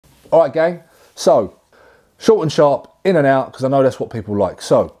All right, gang. So, short and sharp, in and out, because I know that's what people like.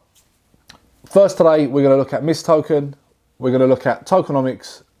 So, first today, we're going to look at MISTCOIN. We're going to look at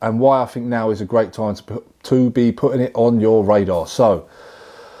tokenomics and why I think now is a great time to be putting it on your radar. So,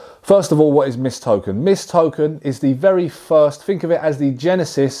 first of all, what is MISTCOIN? MISTCOIN is the very first, think of it as the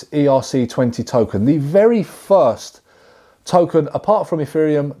Genesis ERC20 token, the very first token, apart from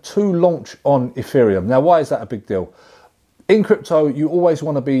Ethereum, to launch on Ethereum. Now, why is that a big deal? In crypto, you always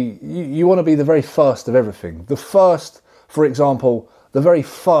want to be, you want to be the very first of everything. The first, for example, the very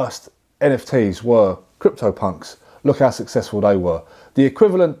first NFTs were CryptoPunks. Look how successful they were. The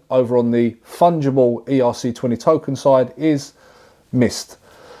equivalent over on the fungible ERC20 token side is MIST.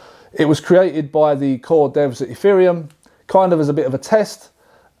 It was created by the core devs at Ethereum, kind of as a bit of a test,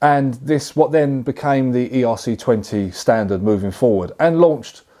 and this what then became the ERC20 standard moving forward, and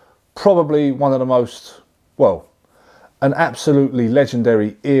launched probably one of the most, well, an absolutely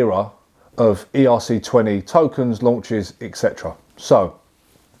legendary era of ERC20 tokens, launches, etc. So,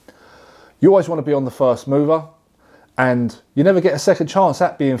 you always want to be on the first mover, and you never get a second chance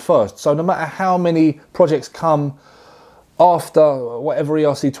at being first. So no matter how many projects come after, whatever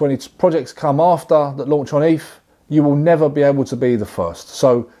ERC20 projects come after that launch on ETH, you will never be able to be the first.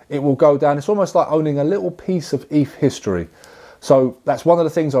 So it will go down. It's almost like owning a little piece of ETH history. So that's one of the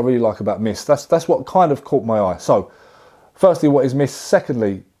things I really like about MIST. That's what kind of caught my eye. So firstly, what is MIST?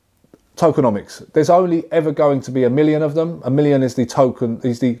 Secondly, tokenomics. There's only ever going to be 1 million of them. 1 million is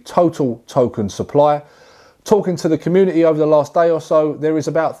the total token supply. Talking to the community over the last day or so, there is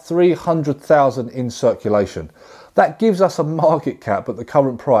about 300,000 in circulation. That gives us a market cap at the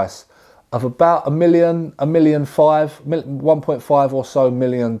current price of about $1 million, $1.5 or so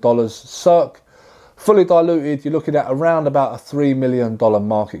million circ. Fully diluted, you're looking at around about a $3 million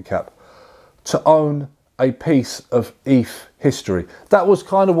market cap to own a piece of ETH history. That was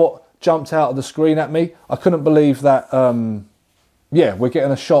kind of what jumped out of the screen at me. I couldn't believe that, yeah, we're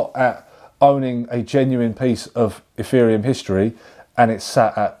getting a shot at owning a genuine piece of Ethereum history, and it's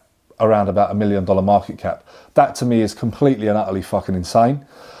sat at around about $1 million market cap. That to me is completely and utterly fucking insane.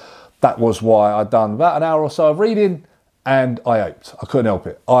 That was why I'd done about an hour or so of reading, and I aped. I couldn't help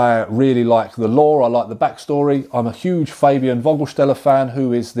it. I really like the lore. I like the backstory. I'm a huge Fabian Vogelsteller fan,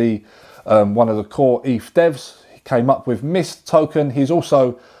 who is the one of the core ETH devs. He came up with MISTCOIN. He's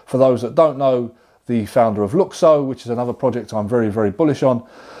also, for those that don't know, the founder of Luxo, which is another project I'm very, very bullish on.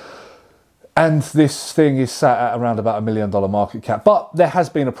 And this thing is sat at around about $1 million market cap. But there has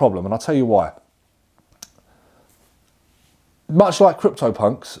been a problem, and I'll tell you why. Much like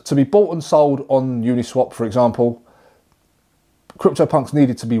CryptoPunks, to be bought and sold on Uniswap, for example, CryptoPunks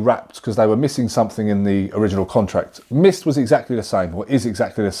needed to be wrapped because they were missing something in the original contract. MIST was exactly the same, or is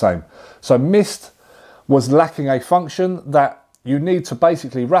exactly the same. So MIST was lacking a function that you need to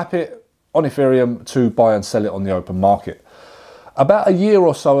basically wrap it on Ethereum to buy and sell it on the open market. About a year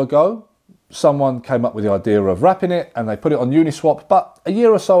or so ago, someone came up with the idea of wrapping it, and they put it on Uniswap. But a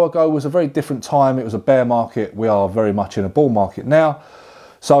year or so ago was a very different time. It was a bear market. We are very much in a bull market now.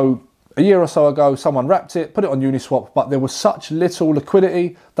 So a year or so ago, someone wrapped it, put it on Uniswap, but there was such little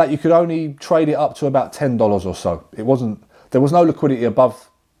liquidity that you could only trade it up to about $10 or so. There was no liquidity above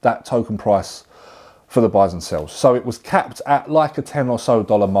that token price for the buys and sells. So it was capped at like a $10 or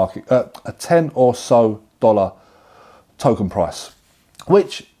so market, a $10 or so token price,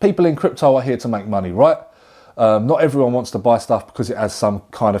 which people in crypto are here to make money, right? Not everyone wants to buy stuff because it has some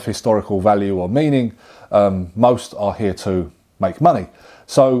kind of historical value or meaning. Most are here to make money.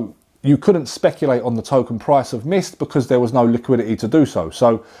 So you couldn't speculate on the token price of MIST because there was no liquidity to do so.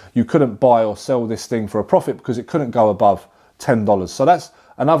 So you couldn't buy or sell this thing for a profit because it couldn't go above $10. So that's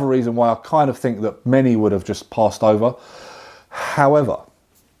another reason why I kind of think that many would have just passed over. However,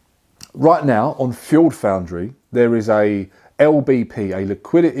 right now on Fueled Foundry, there is a LBP, a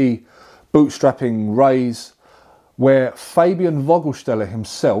liquidity bootstrapping raise, where Fabian Vogelsteller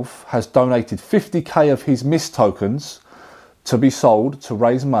himself has donated 50k of his MIST tokens to be sold to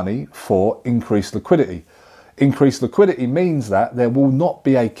raise money for increased liquidity. Increased liquidity means that there will not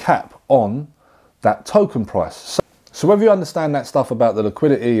be a cap on that token price. So whether you understand that stuff about the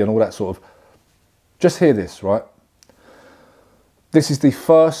liquidity and all that sort of, just hear this, right? This is the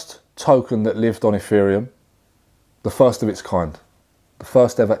first token that lived on Ethereum, the first of its kind, the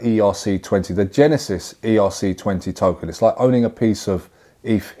first ever ERC20, the Genesis ERC20 token. It's like owning a piece of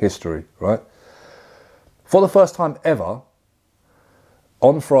ETH history, right? For the first time ever,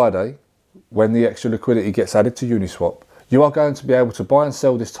 on Friday, when the extra liquidity gets added to Uniswap, you are going to be able to buy and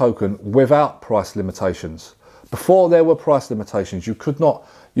sell this token without price limitations. Before there were price limitations, you could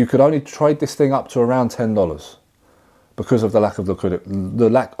only trade this thing up to around $10. because of the lack of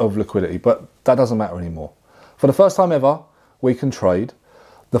liquidity, but that doesn't matter anymore. For the first time ever, we can trade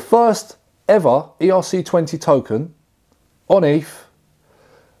the first ever ERC20 token on ETH.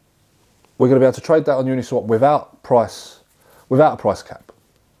 We're going to be able to trade that on Uniswap without a price cap,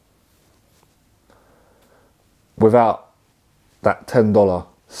 without that $10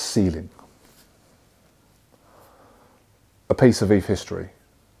 ceiling. A piece of ETH history,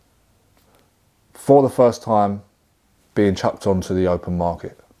 for the first time, being chucked onto the open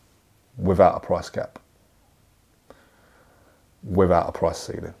market without a price cap, without a price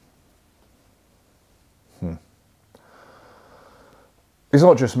ceiling. It's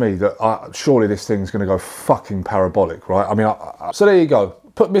not just me that surely this thing's going to go fucking parabolic, right? I mean, so there you go.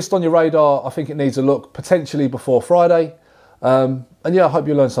 Put MIST on your radar. I think it needs a look potentially before Friday. And yeah, I hope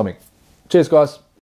you learned something. Cheers, guys.